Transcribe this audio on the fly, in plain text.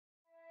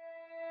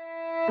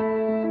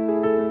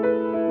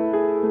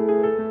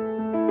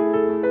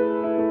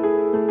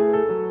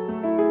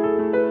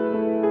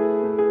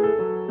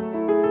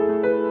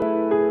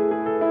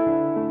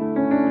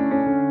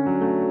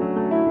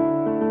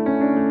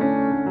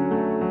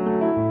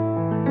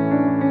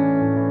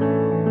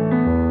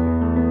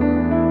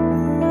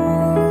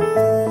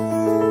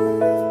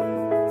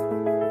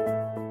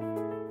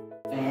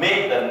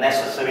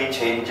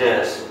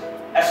Changes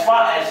as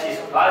far as his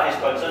life is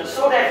concerned,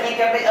 so that he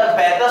can be a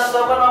better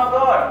servant of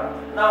God.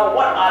 Now,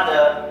 what are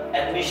the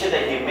admissions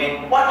that he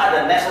made? What are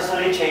the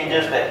necessary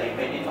changes that he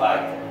made in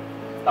life?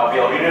 Now, we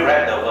already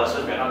read the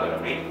verses, we're not going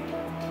to read.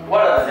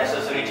 What are the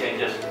necessary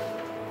changes?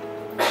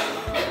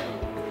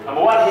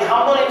 Number one, he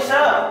humbled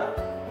himself.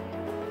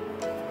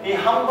 He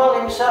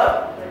humbled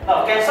himself.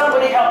 Now, can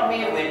somebody help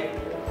me with,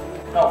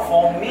 now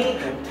for me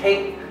to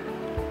take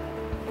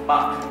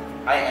Mark,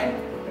 I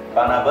am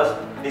Barnabas,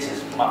 this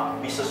is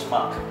Mark, Mrs.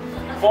 Mark.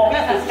 For me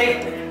to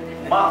take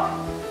Mark,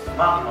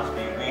 Mark must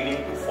be willing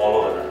to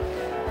follow.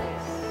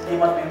 He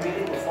must be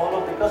willing to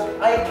follow, because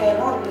I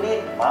cannot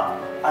lead Mark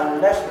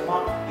unless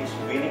Mark is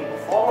willing to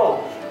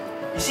follow.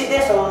 You see,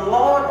 there's a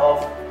lot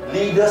of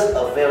leaders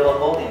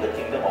available in the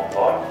kingdom of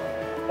God,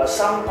 but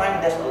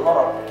sometimes there's a lot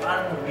of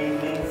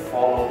unwilling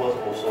followers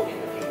also in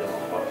the kingdom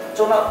of God.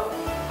 So now,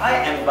 I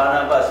am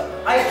Barnabas.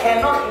 I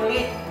cannot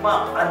lead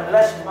Mark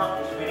unless Mark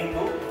is willing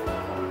to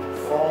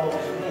follow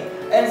me.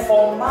 And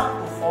for Mark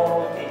to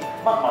follow me,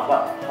 Mark must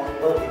what?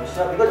 Humble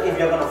himself. Because if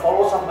you're going to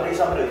follow somebody,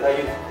 somebody will tell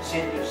you,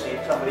 sit, you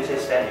sit. Somebody say,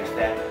 stand, you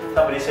stand.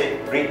 Somebody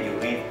say, read, you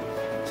read.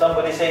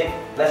 Somebody say,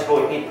 let's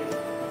go eat.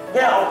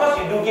 Yeah, of course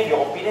you do give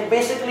your opinion.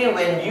 Basically,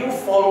 when you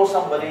follow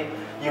somebody,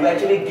 you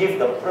actually give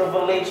the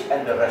privilege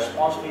and the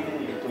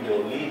responsibility to your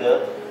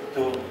leader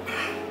to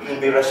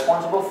be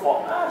responsible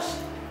for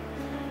us.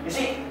 You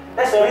see,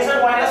 that's the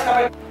reason why let's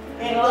come.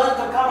 He learned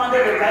to come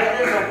under the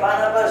guidance of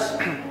Barnabas.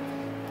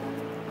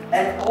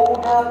 An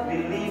older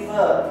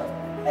believer,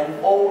 an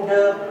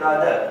older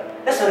brother.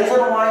 That's the reason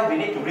why we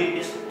need to read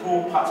these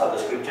two parts of the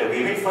scripture.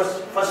 We read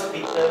First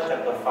Peter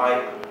chapter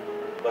 5,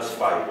 verse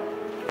 5.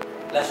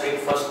 Let's read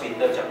 1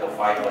 Peter chapter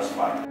 5, verse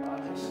 5.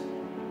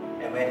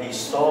 And when he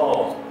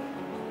saw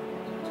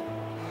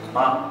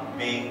Mark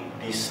being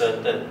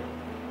deserted,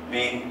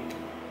 being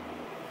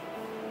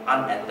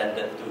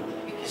unattended to,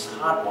 his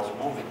heart was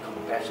moved with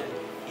compassion.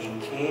 He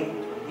came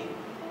to him.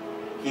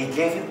 He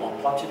gave him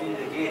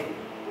opportunity again.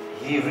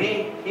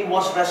 He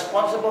was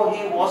responsible.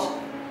 He was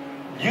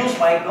used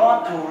by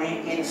God to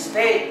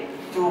reinstate,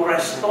 to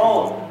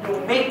restore,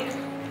 to make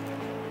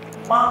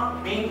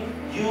Mark being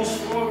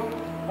useful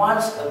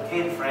once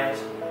again,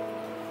 friends.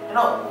 You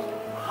know,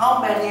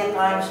 how many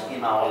times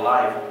in our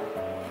life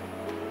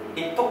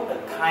it took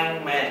a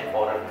kind man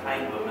or a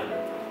kind woman.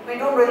 We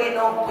don't really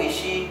know who is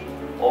she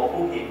or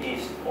who he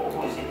is or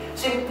who is he.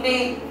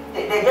 Simply,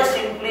 they just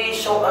simply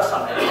show us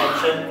some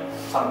attention,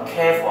 some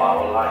care for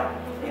our life.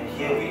 And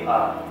here we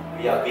are.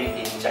 We are being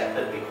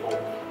injected with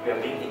hope. We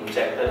are being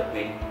injected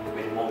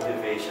with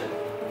motivation.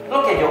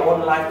 Look at your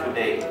own life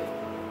today.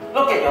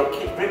 Look at your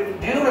kids.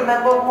 Do you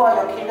remember who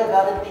are your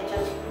kindergarten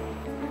teachers?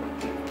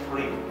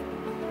 Three.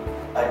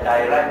 A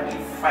direct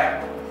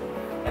effect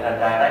and a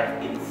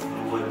direct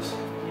influence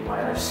in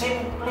my life.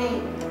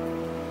 Simply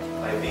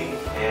by being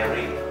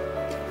caring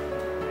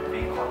and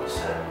being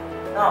concerned.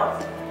 Now,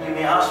 you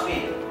may ask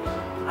me,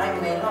 I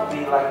may not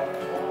be like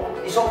Paul.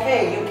 It's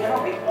okay, you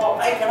cannot be Paul.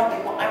 I cannot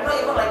be Paul. I'm not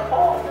even like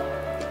Paul.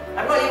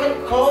 I'm not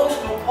even close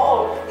to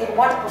Paul in 1%.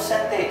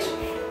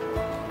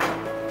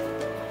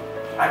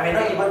 I may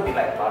not even be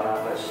like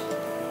Barnabas,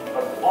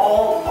 but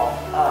all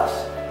of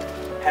us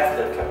have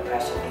the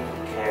capacity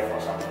to care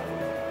for somebody.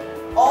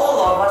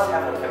 All of us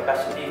have the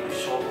capacity to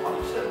show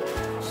concern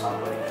for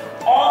somebody.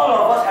 All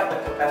of us have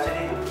the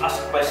capacity to ask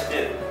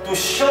questions, to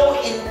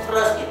show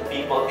interest in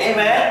people.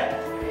 Amen?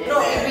 You know,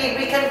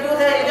 we can do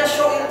that. You just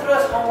show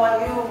interest. How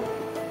are you?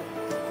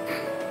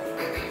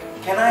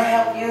 Can I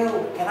help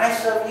you? Can I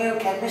serve you?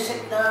 Can we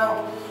sit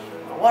down?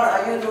 What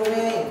are you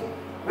doing?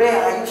 Where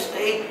are you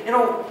staying? You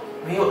know,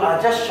 we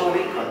are just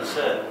showing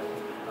concern.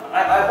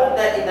 I hope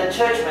that in the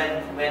church,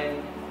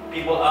 when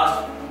people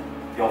ask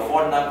your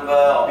phone number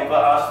or people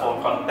ask for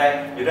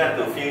contact, you don't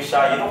have to feel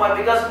shy. You know why?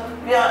 Because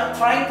we are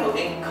trying to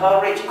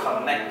encourage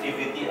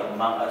connectivity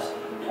among us.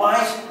 Why?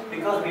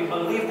 Because we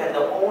believe that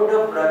the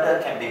older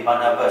brother can be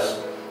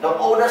Barnabas. The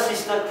older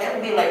sister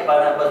can be like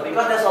Barnabas.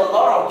 Because there's a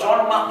lot of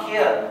John Mark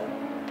here.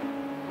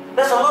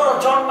 There's a lot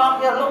of John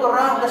Mark here. Look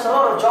around. There's a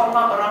lot of John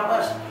Mark around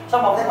us.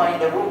 Some of them are in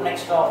the room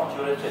next door from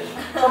Children's Church.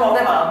 Some of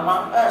them are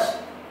among us.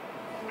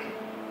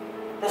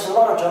 There's a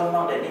lot of John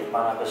Mark that need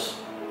Barnabas,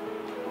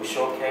 who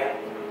show care,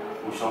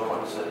 who show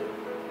concern,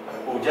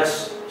 who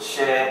just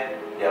share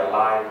their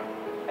life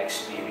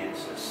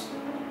experiences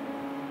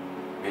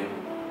with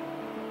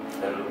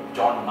the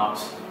John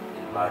Marks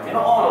in life. You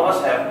know, all of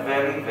us have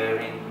very,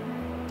 very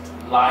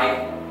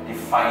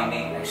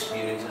life-defining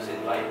experiences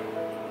in life.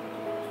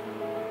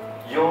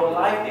 Your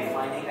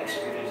life-defining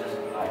experiences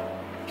in life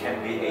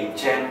can be a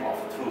gem of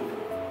truth.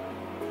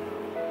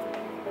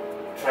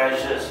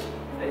 Treasures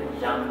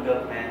that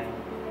younger men,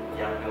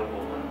 younger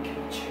woman can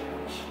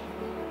cherish.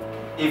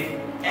 If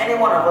any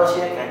one of us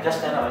here can just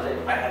stand up and say,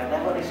 I have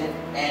never received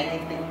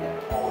anything at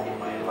all in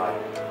my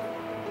life,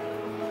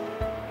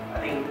 I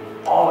think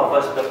all of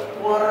us, the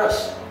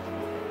poorest,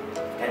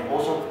 can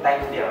also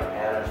thank their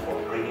parents for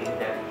bringing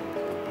them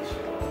into this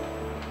world.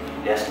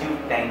 They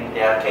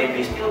can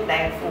be still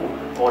thankful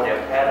for their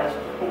parents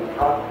who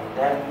brought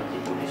them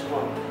into this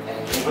world and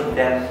given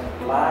them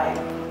life.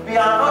 We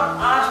are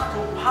not asked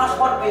to pass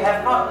what we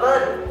have not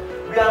learned.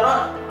 We are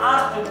not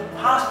asked to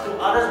pass to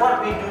others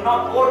what we do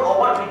not own or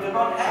what we do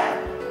not have.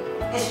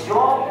 It's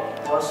your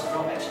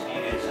personal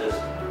experiences.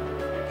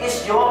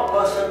 It's your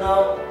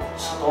personal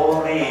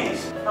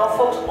stories. Now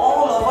folks,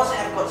 all of us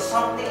have got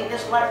something in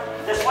this life.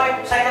 That's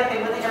why 2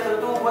 Timothy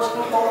chapter 2 verse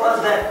 2 told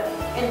us that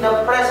in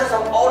the presence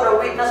of all the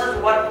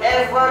witnesses,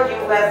 whatever you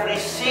have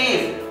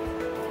received,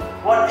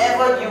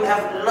 whatever you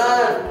have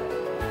learned,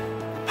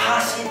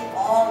 pass it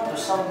on to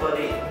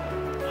somebody.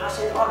 Pass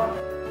it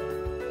on.